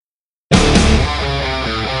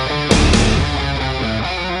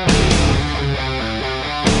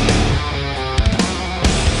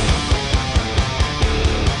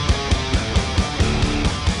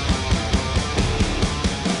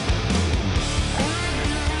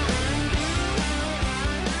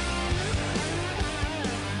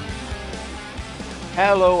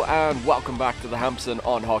Hello and welcome back to the Hampson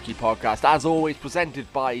on Hockey podcast, as always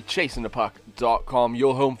presented by ChasingThePuck.com,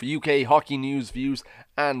 your home for UK hockey news, views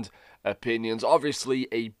and opinions. Obviously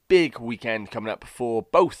a big weekend coming up for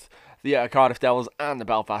both the Cardiff Devils and the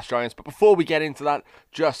Belfast Giants, but before we get into that,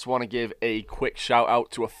 just want to give a quick shout out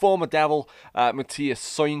to a former Devil, Matthias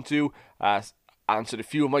Sointu. Answered a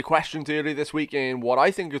few of my questions earlier this week in what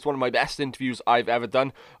I think is one of my best interviews I've ever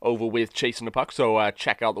done over with Chasing the Puck, so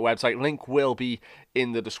check out the website. Link will be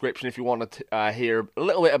in the description if you want to hear a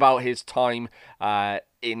little bit about his time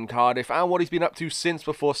in Cardiff and what he's been up to since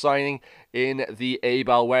before signing in the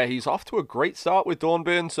ABAL, where he's off to a great start with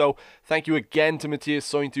Dornbirn. So thank you again to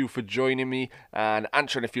Matthias Sointu for joining me and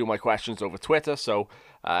answering a few of my questions over Twitter, so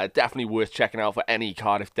definitely worth checking out for any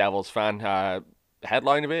Cardiff Devils fan. The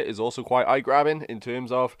headline of it is also quite eye-grabbing in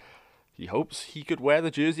terms of he hopes he could wear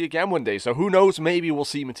the jersey again one day. So who knows, maybe we'll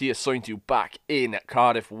see Matthias Sointu back in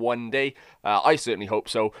Cardiff one day. I certainly hope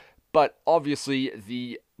so. But obviously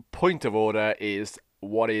the point of order is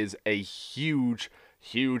what is a huge,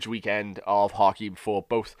 huge weekend of hockey for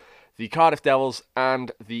both the Cardiff Devils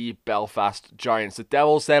and the Belfast Giants. The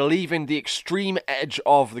Devils, they're leaving the extreme edge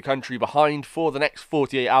of the country behind for the next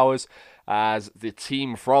 48 hours as the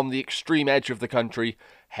team from the extreme edge of the country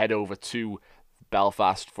head over to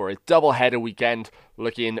Belfast for a double-header weekend,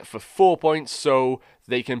 looking for 4 points so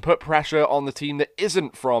they can put pressure on the team that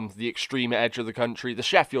isn't from the extreme edge of the country, the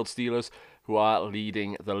Sheffield Steelers, who are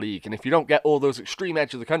leading the league. And if you don't get all those extreme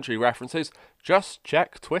edge of the country references, just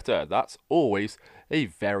check Twitter. That's always a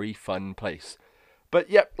very fun place. But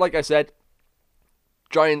yep, like I said,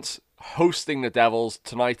 Giants hosting the Devils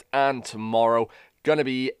tonight and tomorrow. Gonna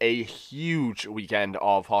be a huge weekend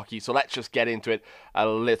of hockey, so let's just get into it a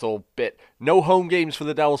little bit. No home games for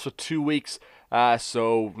the Devils for 2 weeks,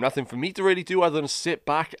 so nothing for me to really do other than sit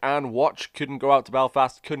back and watch. Couldn't go out to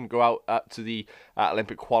Belfast, couldn't go out to the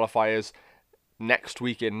Olympic qualifiers next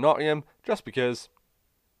week in Nottingham, just because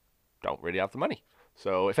don't really have the money.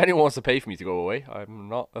 So if anyone wants to pay for me to go away, I'm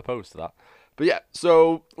not opposed to that. But yeah,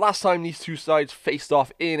 so last time these two sides faced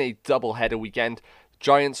off in a double-header weekend,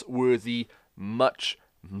 Giants were the much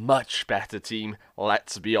better team,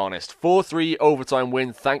 let's be honest. 4-3 overtime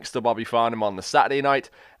win thanks to Bobby Farnham on the Saturday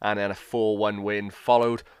night, and then a 4-1 win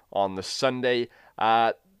followed on the Sunday.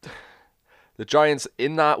 The Giants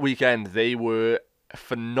in that weekend, they were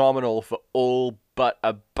phenomenal for all but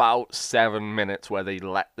about 7 minutes, where they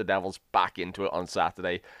let the Devils back into it on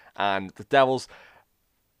Saturday, and the Devils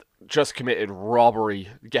just committed robbery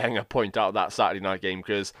getting a point out of that Saturday night game,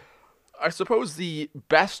 because I suppose the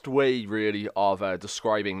best way, really, of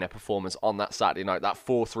describing their performance on that Saturday night, that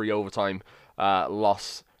 4-3 overtime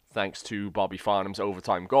loss thanks to Bobby Farnham's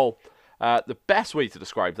overtime goal, the best way to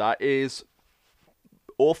describe that is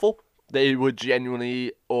awful. They were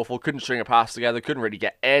genuinely awful, couldn't string a pass together, couldn't really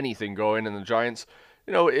get anything going, and the Giants,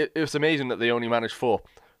 it was amazing that they only managed 4.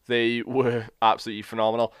 They were absolutely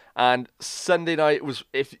phenomenal. And Sunday night was,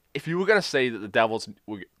 if you were going to say that the Devils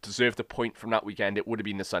deserved a point from that weekend, it would have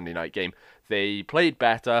been the Sunday night game. They played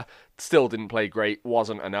better, still didn't play great,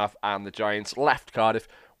 wasn't enough, and the Giants left Cardiff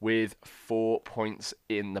with 4 points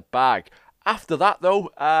in the bag. After that, though,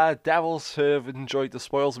 Devils have enjoyed the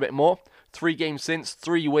spoils a bit more. 3 games since,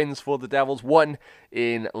 3 wins for the Devils, 1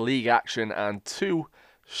 in league action and 2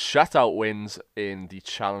 shutout wins in the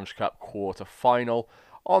Challenge Cup quarter-final,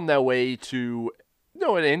 on their way to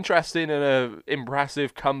an interesting and an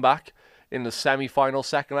impressive comeback in the semi-final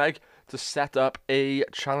second leg to set up a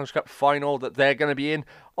Challenge Cup final that they're going to be in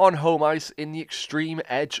on home ice in the extreme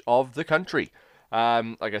edge of the country.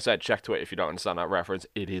 Like I said, check Twitter if you don't understand that reference.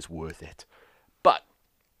 It is worth it. But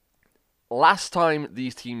last time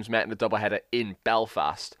these teams met in a doubleheader in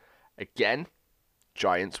Belfast, again,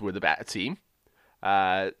 Giants were the better team.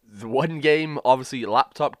 The one game, obviously,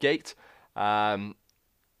 Laptop Gate.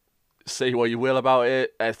 Say what you will about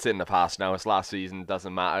it, it's in the past now. It's last season,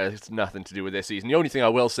 doesn't matter. It's nothing to do with this season. The only thing I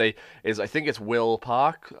will say is I think it's Will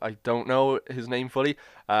Park, I don't know his name fully,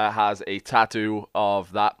 has a tattoo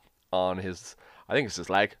of that on his, I think it's his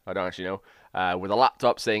leg, I don't actually know, with a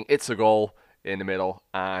laptop saying "it's a goal" in the middle.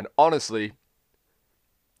 And honestly,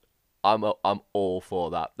 I'm all for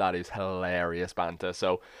that. That is hilarious banter.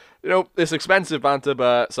 So, it's expensive banter,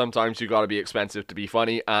 but sometimes you gotta be expensive to be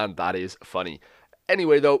funny, and that is funny.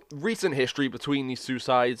 Anyway, though, recent history between these two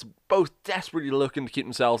sides, both desperately looking to keep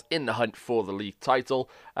themselves in the hunt for the league title.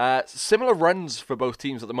 Similar runs for both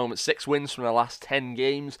teams at the moment, 6 wins from their last 10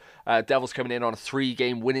 games. Devils coming in on a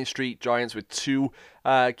 3-game winning streak, Giants with 2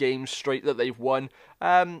 games straight that they've won.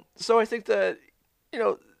 So I think that,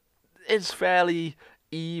 it's fairly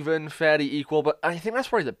even, fairly equal, but I think that's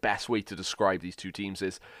probably the best way to describe these two teams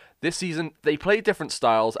is this season, they play different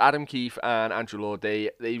styles. Adam Keefe and Andrew Lord,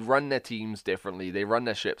 they run their teams differently. They run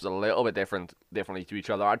their ships a little bit differently to each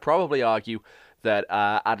other. I'd probably argue that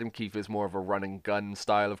Adam Keefe is more of a run and gun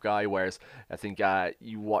style of guy, whereas I think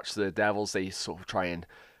you watch the Devils, they sort of try and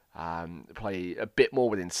play a bit more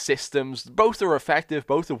within systems. Both are effective.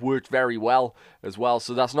 Both have worked very well as well.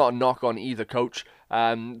 So that's not a knock on either coach.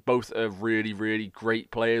 Both are really, really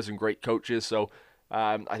great players and great coaches. So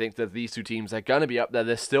I think that these two teams are going to be up there.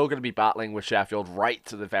 They're still going to be battling with Sheffield right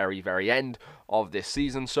to the very, very end of this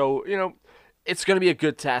season. So, it's going to be a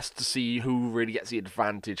good test to see who really gets the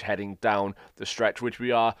advantage heading down the stretch, which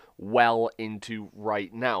we are well into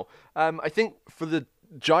right now. I think for the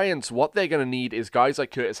Giants, what they're going to need is guys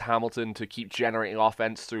like Curtis Hamilton to keep generating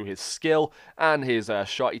offense through his skill and his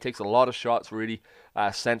shot. He takes a lot of shots, really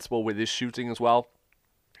sensible with his shooting as well.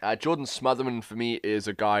 Jordan Smotherman, for me, is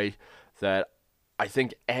a guy that I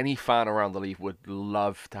think any fan around the league would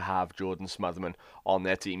love to have Jordan Smotherman on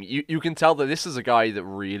their team. You can tell that this is a guy that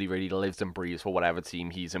really, really lives and breathes for whatever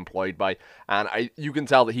team he's employed by. And you can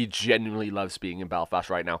tell that he genuinely loves being in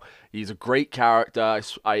Belfast right now. He's a great character.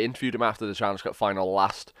 I interviewed him after the Challenge Cup final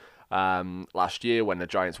last year when the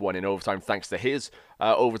Giants won in overtime thanks to his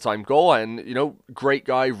overtime goal. And, great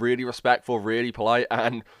guy, really respectful, really polite,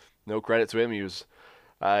 and no credit to him. He was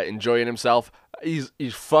enjoying himself. He's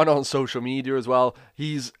fun on social media as well.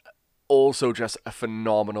 He's also just a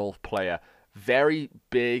phenomenal player. Very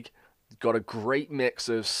big, got a great mix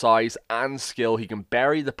of size and skill. He can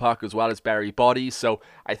bury the puck as well as bury bodies. So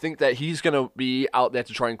I think that he's going to be out there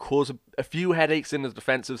to try and cause a few headaches in the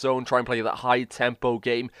defensive zone, try and play that high-tempo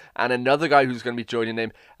game. And another guy who's going to be joining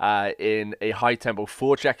him in a high-tempo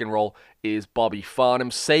forechecking role is Bobby Farnham.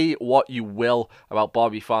 Say what you will about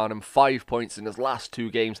Bobby Farnham. 5 points in his last 2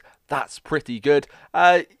 games. That's pretty good.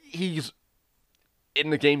 He's in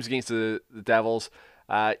the games against the Devils.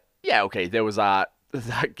 There was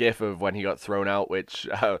that gif of when he got thrown out, which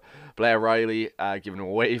Blair Riley giving him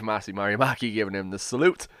a wave, Masi Mariamaki giving him the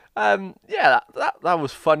salute. That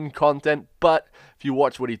was fun content, but if you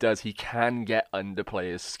watch what he does, he can get under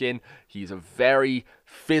players' skin. He's a very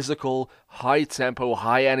physical, high-tempo,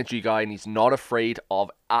 high-energy guy, and he's not afraid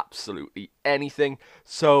of absolutely anything.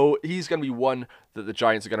 So he's going to be one that the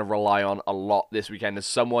Giants are going to rely on a lot this weekend. As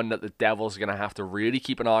someone that the Devils are going to have to really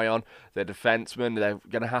keep an eye on. Their defenseman, they're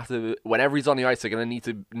going to have to, whenever he's on the ice, they're going to need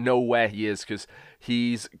to know where he is, because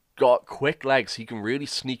he's got quick legs. He can really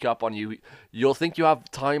sneak up on you. You'll think you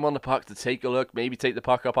have time on the puck to take a look, maybe take the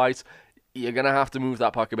puck up ice. You're going to have to move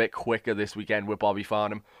that puck a bit quicker this weekend with Bobby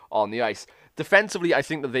Farnham on the ice. Defensively, I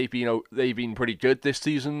think that they've been pretty good this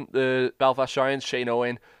season, the Belfast Giants. Shane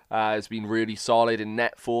Owen has been really solid in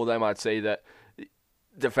net for them. I'd say that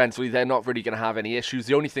defensively, they're not really going to have any issues.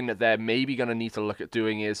 The only thing that they're maybe going to need to look at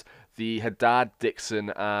doing is the Haddad,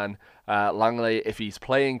 Dixon, and Langley, if he's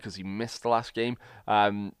playing, because he missed the last game,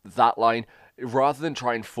 that line, rather than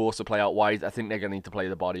try and force a play out wide, I think they're going to need to play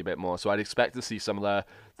the body a bit more. So I'd expect to see some of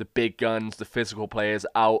the big guns, the physical players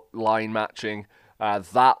out line matching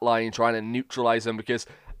that line, trying to neutralize them, because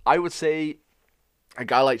I would say a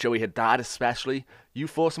guy like Joey Haddad especially, you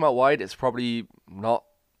force him out wide, it's probably not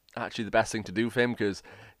actually the best thing to do for him, because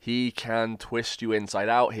he can twist you inside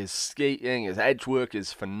out. His skating, his edge work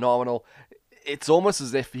is phenomenal. It's almost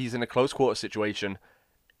as if he's in a close quarter situation,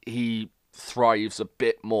 he thrives a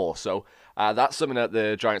bit more. So that's something that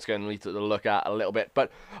the Giants are going to need to look at a little bit.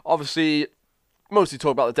 But obviously, mostly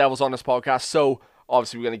talk about the Devils on this podcast, so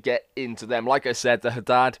obviously we're going to get into them. Like I said, the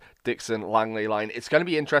Haddad, Dixon, Langley line. It's going to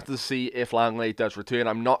be interesting to see if Langley does return.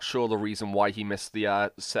 I'm not sure the reason why he missed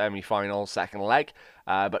the semi-final second leg.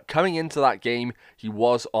 But coming into that game, he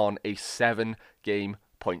was on a 7-game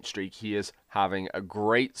point streak. He is having a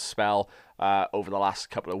great spell over the last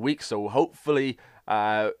couple of weeks. So hopefully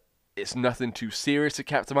it's nothing too serious that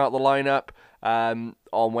kept him out of the lineup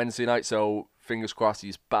on Wednesday night. So fingers crossed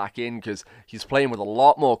he's back in, because he's playing with a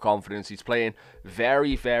lot more confidence. He's playing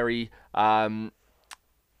very, very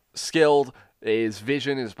skilled. His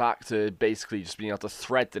vision is back to basically just being able to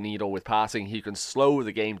thread the needle with passing. He can slow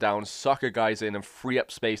the game down, sucker guys in, and free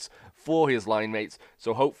up space for his line mates.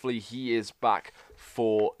 So hopefully he is back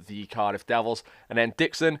for the Cardiff Devils. And then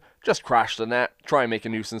Dixon, just crash the net, try and make a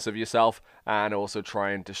nuisance of yourself, and also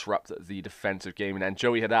try and disrupt the defensive game. And then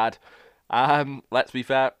Joey Haddad, let's be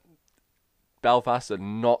fair, Belfast are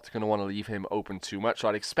not going to want to leave him open too much. So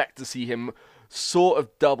I'd expect to see him sort of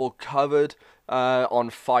double covered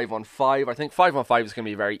on 5-on-5. I think 5-on-5 is going to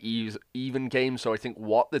be a very even game. So I think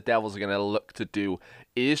what the Devils are going to look to do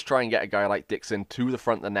is try and get a guy like Dixon to the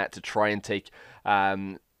front of the net to try and take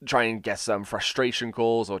try and get some frustration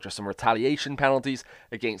calls or just some retaliation penalties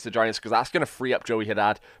against the Giants, because that's going to free up Joey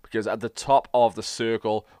Haddad, because at the top of the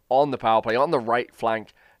circle on the power play, on the right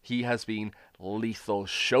flank, he has been lethal.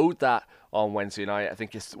 Showed that on Wednesday night. I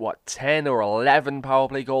think it's, 10 or 11 power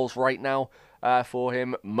play goals right now for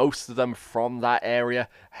him. Most of them from that area.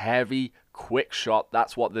 Heavy, quick shot.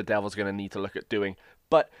 That's what the Devils are going to need to look at doing.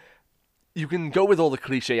 But you can go with all the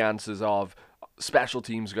cliche answers of special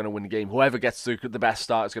teams are going to win the game. Whoever gets the best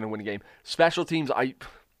start is going to win the game. Special teams for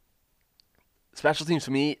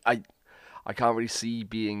me, I can't really see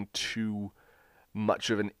being too much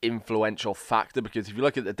of an influential factor, because if you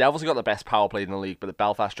look at the Devils have got the best power play in the league, but the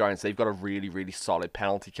Belfast Giants, they've got a really, really solid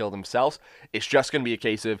penalty kill themselves. It's just going to be a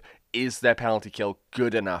case of, is their penalty kill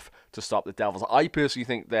good enough to stop the Devils? I personally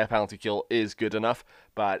think their penalty kill is good enough,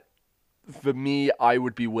 but for me, I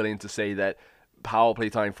would be willing to say that power play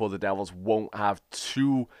time for the Devils won't have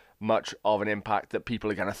too much of an impact that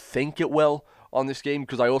people are going to think it will on this game,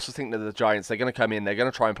 because I also think that the Giants, they're going to come in, they're going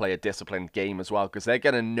to try and play a disciplined game as well, because they're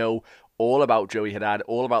going to know all about Joey Haddad,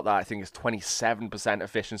 all about that. I think it's 27%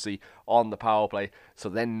 efficiency on the power play, so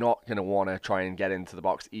they're not going to want to try and get into the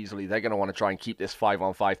box easily. They're going to want to try and keep this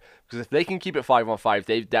 5-on-5, because if they can keep it 5-on-5,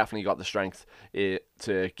 they've definitely got the strength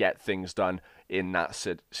to get things done in that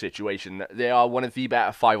situation. They are one of the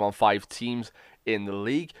better 5-on-5 teams in the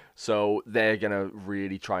league, so they're going to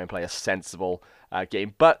really try and play a sensible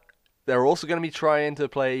game. But they're also going to be trying to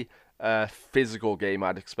play a physical game,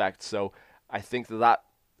 I'd expect. So I think that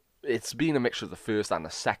it's been a mixture of the first and the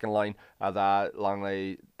second line, that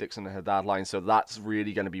Langley, Dixon, and Haddad line. So that's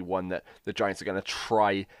really going to be one that the Giants are going to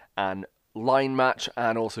try and line match,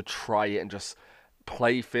 and also try it and just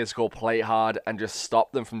play physical, play hard, and just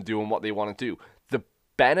stop them from doing what they want to do. The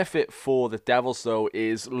benefit for the Devils, though,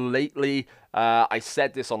 is lately, I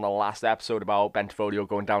said this on the last episode about Bentivoglio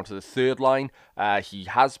going down to the third line. He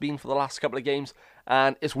has been for the last couple of games,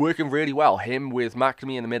 and it's working really well. Him with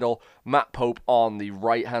McNamee in the middle, Matt Pope on the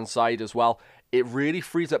right-hand side as well. It really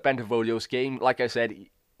frees up Bentivoglio's game. Like I said,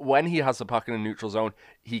 when he has the puck in a neutral zone,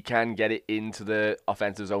 he can get it into the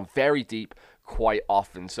offensive zone very deep quite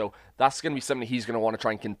often. So that's going to be something he's going to want to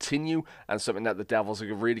try and continue, and something that the Devils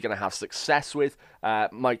are really going to have success with.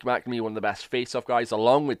 Mike McNamee, one of the best face-off guys,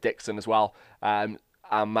 along with Dixon as well, and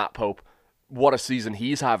Matt Pope. What a season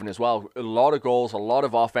he's having as well. A lot of goals, a lot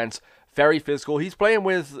of offense, very physical. He's playing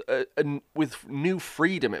with new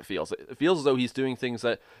freedom, it feels. It feels as though he's doing things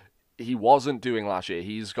that he wasn't doing last year.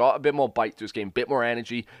 He's got a bit more bite to his game, a bit more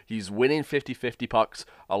energy. He's winning 50-50 pucks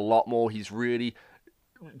a lot more. He's really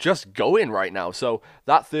just going right now. So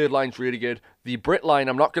that third line's really good. The Brit line,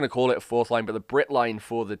 I'm not going to call it a fourth line, but the Brit line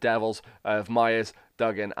for the Devils of Myers,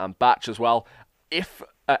 Duggan, and Batch as well. If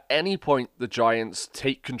at any point the Giants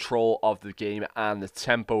take control of the game and the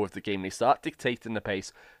tempo of the game, they start dictating the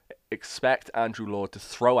pace, expect Andrew Lord to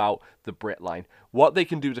throw out the Brit line. What they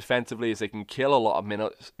can do defensively is they can kill a lot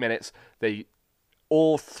of minutes.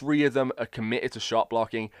 All three of them are committed to shot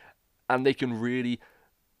blocking, and they can really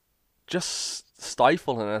just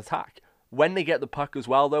stifle an attack. When they get the puck as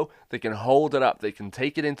well, though, they can hold it up. They can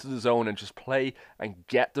take it into the zone and just play and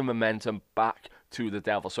get the momentum back to the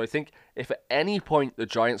Devils. So I think if at any point the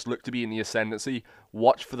Giants look to be in the ascendancy,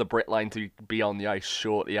 watch for the Brit line to be on the ice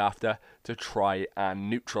shortly after to try and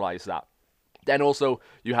neutralize that. Then also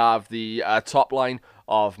you have the top line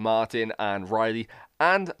of Martin and Riley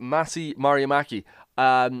and Masi Mariamaki.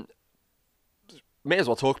 May as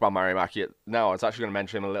well talk about Mariamaki now. I was actually going to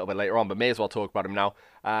mention him a little bit later on, but may as well talk about him now.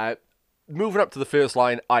 Moving up to the first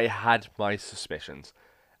line, I had my suspicions.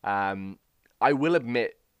 I will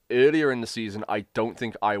admit, earlier in the season, I don't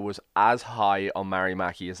think I was as high on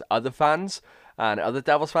Mariamaki as other fans and other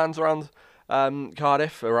Devils fans around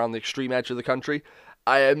Cardiff, around the extreme edge of the country.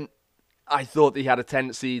 I thought he had a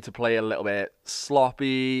tendency to play a little bit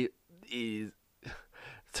sloppy. He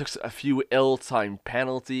took a few ill-timed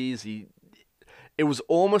penalties. It was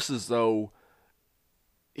almost as though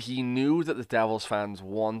he knew that the Devils fans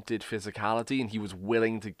wanted physicality, and he was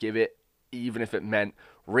willing to give it, even if it meant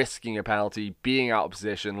risking a penalty, being out of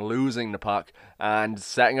position, losing the puck, and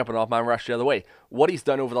setting up an off-man rush the other way. What he's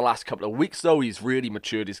done over the last couple of weeks, though, he's really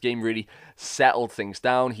matured his game, really settled things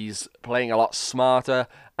down. He's playing a lot smarter,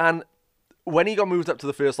 and when he got moved up to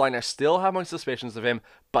the first line, I still have my suspicions of him,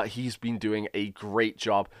 but he's been doing a great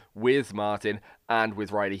job with Martin and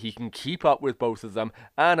with Riley. He can keep up with both of them,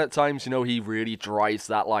 and at times, he really drives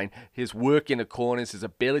that line. His work in the corners, his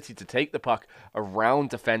ability to take the puck around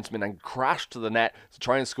defensemen and crash to the net to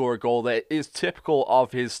try and score a goal that is typical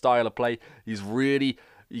of his style of play. He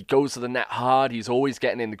goes to the net hard. He's always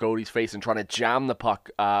getting in the goalie's face and trying to jam the puck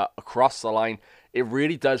across the line. it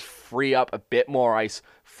really does free up a bit more ice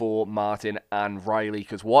for Martin and Riley,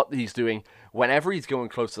 because what he's doing, whenever he's going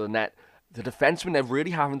close to the net, the defensemen are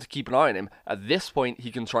really having to keep an eye on him. At this point,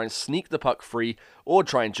 he can try and sneak the puck free or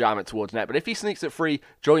try and jam it towards net. But if he sneaks it free,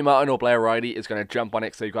 Joey Martin or Blair Riley is going to jump on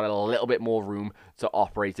it, so you've got a little bit more room to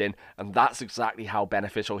operate in. And that's exactly how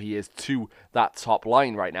beneficial he is to that top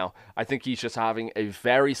line right now. I think he's just having a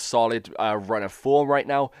very solid run of form right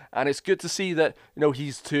now. And it's good to see that,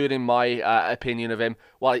 he's turning my opinion of him.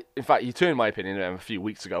 Well, in fact, he turned my opinion of him a few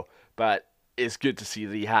weeks ago. But it's good to see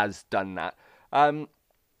that he has done that.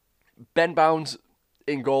 Ben Bowns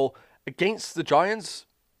in goal against the Giants.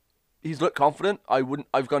 He's looked confident.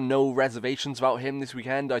 I've got no reservations about him this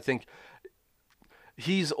weekend. I think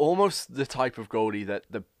he's almost the type of goalie that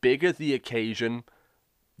the bigger the occasion,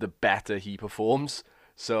 the better he performs.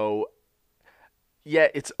 So, yeah,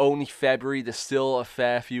 it's only February. There's still a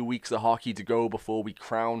fair few weeks of hockey to go before we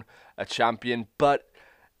crown a champion. But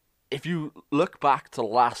if you look back to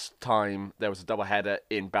last time there was a doubleheader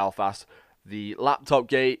in Belfast, the laptop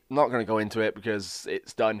gate, not going to go into it because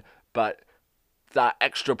it's done, but that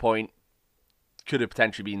extra point could have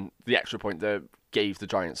potentially been the extra point that gave the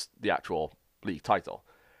Giants the actual league title.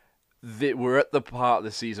 We're at the part of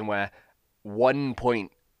the season where 1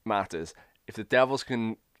 point matters. If the Devils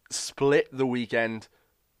can split the weekend,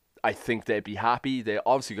 I think they'd be happy. They're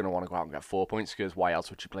obviously going to want to go out and get 4 points, because why else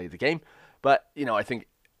would you play the game? But, I think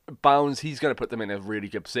Bounds, he's going to put them in a really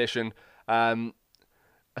good position.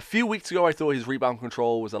 A few weeks ago, I thought his rebound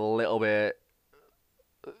control was a little bit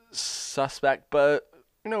suspect, but,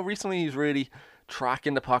 recently he's really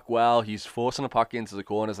tracking the puck well. He's forcing the puck into the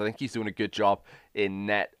corners. I think he's doing a good job in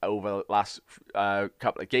net over the last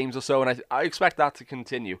couple of games or so, and I expect that to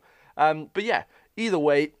continue. But yeah, either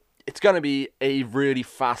way, it's going to be a really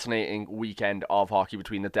fascinating weekend of hockey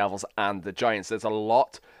between the Devils and the Giants. There's a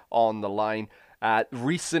lot on the line.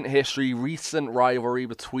 Recent history, recent rivalry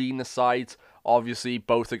between the sides. Obviously,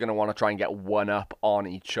 both are going to want to try and get one up on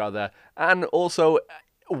each other. And also,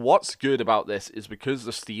 what's good about this is because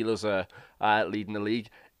the Steelers are leading the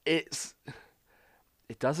league, it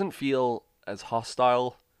doesn't feel as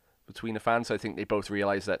hostile between the fans. I think they both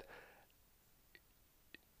realize that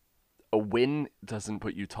a win doesn't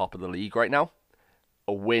put you top of the league right now.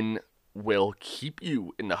 A win will keep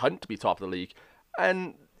you in the hunt to be top of the league.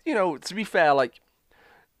 And, to be fair,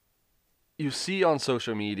 you see on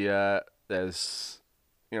social media, there's,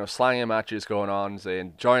 slanging matches going on,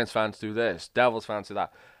 saying Giants fans do this, Devils fans do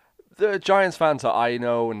that. The Giants fans that I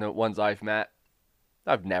know and the ones I've met,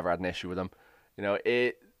 I've never had an issue with them.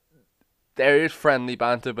 There is friendly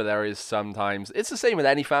banter, but there is sometimes, it's the same with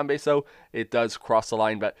any fan base though, it does cross the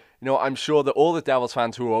line. But, I'm sure that all the Devils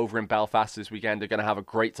fans who are over in Belfast this weekend are going to have a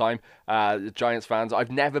great time. The Giants fans,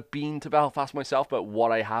 I've never been to Belfast myself, but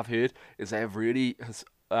what I have heard is they have really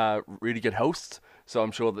good hosts. So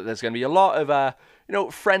I'm sure that there's going to be a lot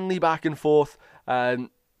of, friendly back and forth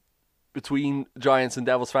between Giants and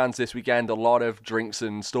Devils fans this weekend. A lot of drinks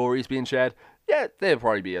and stories being shared. Yeah, there'll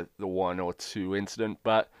probably be the one or two incident,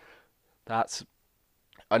 but that's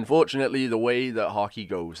unfortunately the way that hockey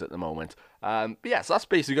goes at the moment. But yeah, so that's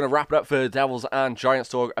basically going to wrap it up for Devils and Giants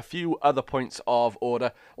talk. A few other points of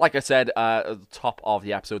order. Like I said at the top of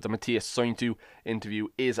the episode, the Matthias Sointu interview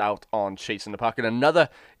is out on Chasing the Puck. And another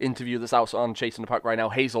interview that's out on Chasing the Puck right now,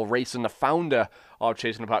 Hazel Rayson, the founder of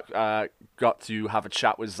Chasing the Puck, got to have a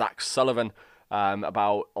chat with Zach Sullivan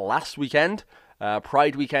about last weekend,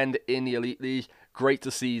 Pride weekend in the Elite League. Great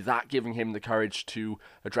to see that giving him the courage to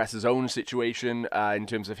address his own situation in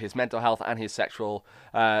terms of his mental health and his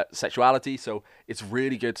sexuality. So it's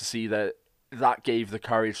really good to see that gave the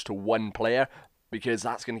courage to one player, because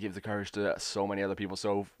that's going to give the courage to so many other people.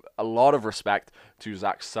 So a lot of respect to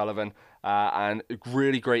Zach Sullivan and a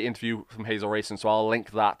really great interview from Hazel Rayson. So I'll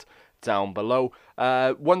link that down below.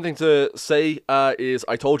 One thing to say is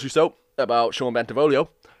I told you so about Sean Bentivolio.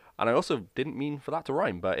 And I also didn't mean for that to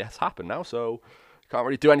rhyme, but it's happened now, so can't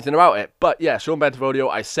really do anything about it. But yeah, Sean Bentivolio,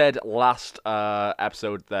 I said last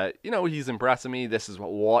episode that, he's impressing me. This is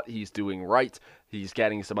what he's doing right. He's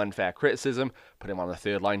getting some unfair criticism. Put him on the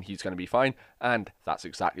third line, he's going to be fine. And that's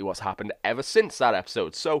exactly what's happened ever since that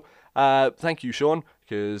episode. So thank you, Sean,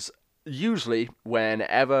 because usually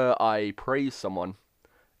whenever I praise someone,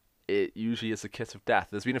 it usually is a kiss of death.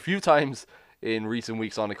 There's been a few times in recent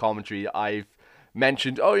weeks on the commentary I've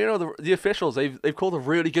mentioned, the officials, they've called a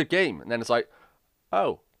really good game, and then it's like,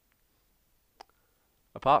 oh,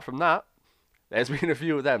 apart from that, there's been a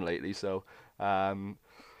few of them lately. So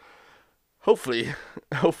hopefully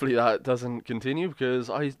that doesn't continue, because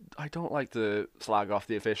I don't like to slag off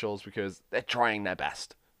the officials because they're trying their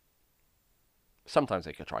best. Sometimes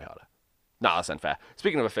they could try harder, Nah, that's unfair.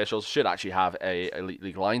 Speaking of officials, should actually have a Elite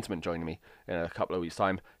League linesman joining me in a couple of weeks'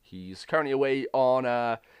 time. He's currently away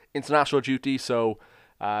on international duty, so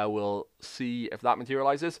we'll see if that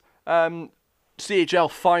materializes. CHL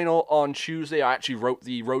final on Tuesday. I actually wrote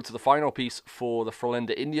the Road to the Final piece for the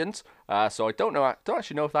Frölunda Indians, so I don't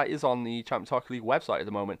actually know if that is on the Champions Hockey League website at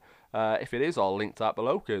the moment. If it is, I'll link that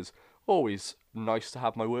below, because always nice to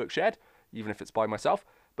have my work shared, even if it's by myself.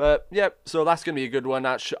 But yeah, so that's going to be a good one.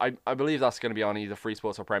 I believe that's going to be on either Free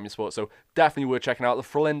Sports or Premier Sports, so definitely worth checking out. The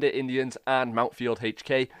Frölunda Indians and Mountfield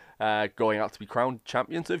HK going out to be crowned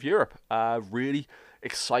champions of Europe. Really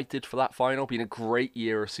excited for that final. Been a great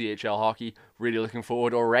year of CHL hockey. Really looking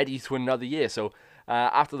forward already to another year. So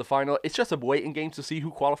after the final, it's just a waiting game to see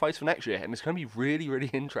who qualifies for next year, and it's going to be really, really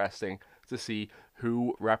interesting to see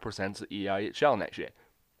who represents the EIHL next year.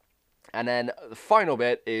 And then the final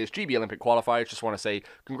bit is GB Olympic qualifiers. Just want to say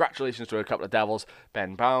congratulations to a couple of Devils: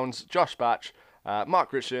 Ben Bounds, Josh Batch, Mark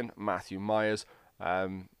Christian, Matthew Myers. Yeah,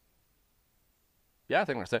 I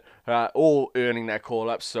think that's it. All earning their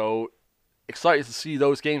call-ups. So excited to see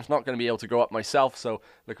those games. Not going to be able to go up myself, so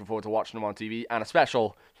looking forward to watching them on TV. And a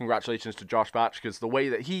special congratulations to Josh Batch, because the way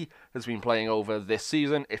that he has been playing over this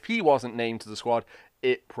season, if he wasn't named to the squad,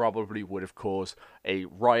 it probably would have caused a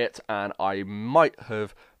riot, and I might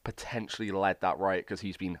have potentially led that riot, because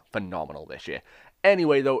he's been phenomenal this year.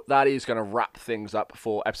 Anyway, though, that is going to wrap things up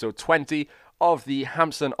for episode 20 of the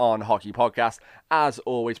Hampson on Hockey podcast, as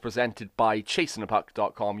always presented by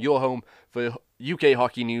ChasingThePuck.com, your home for UK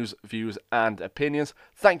hockey news, views, and opinions.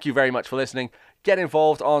 Thank you very much for listening. Get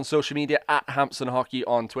involved on social media at Hampson Hockey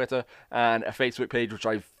on Twitter, and a Facebook page, which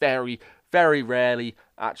I very, very rarely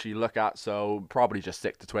actually look at, so probably just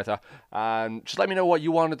stick to Twitter. And just let me know what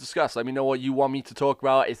you want to discuss. Let me know what you want me to talk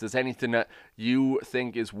about. If there's anything that you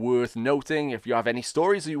think is worth noting, if you have any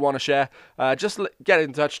stories that you want to share, just get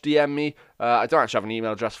in touch, DM me. I don't actually have an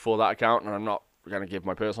email address for that account, and I'm not going to give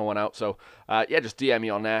my personal one out, so yeah, just DM me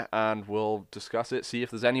on there and we'll discuss it, see if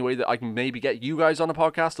there's any way that I can maybe get you guys on the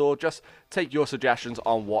podcast, or just take your suggestions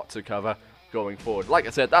on what to cover going forward. Like I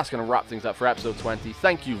said, that's going to wrap things up for episode 20.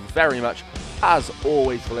 Thank you very much, as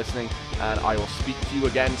always, for listening, and I will speak to you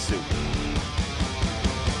again soon.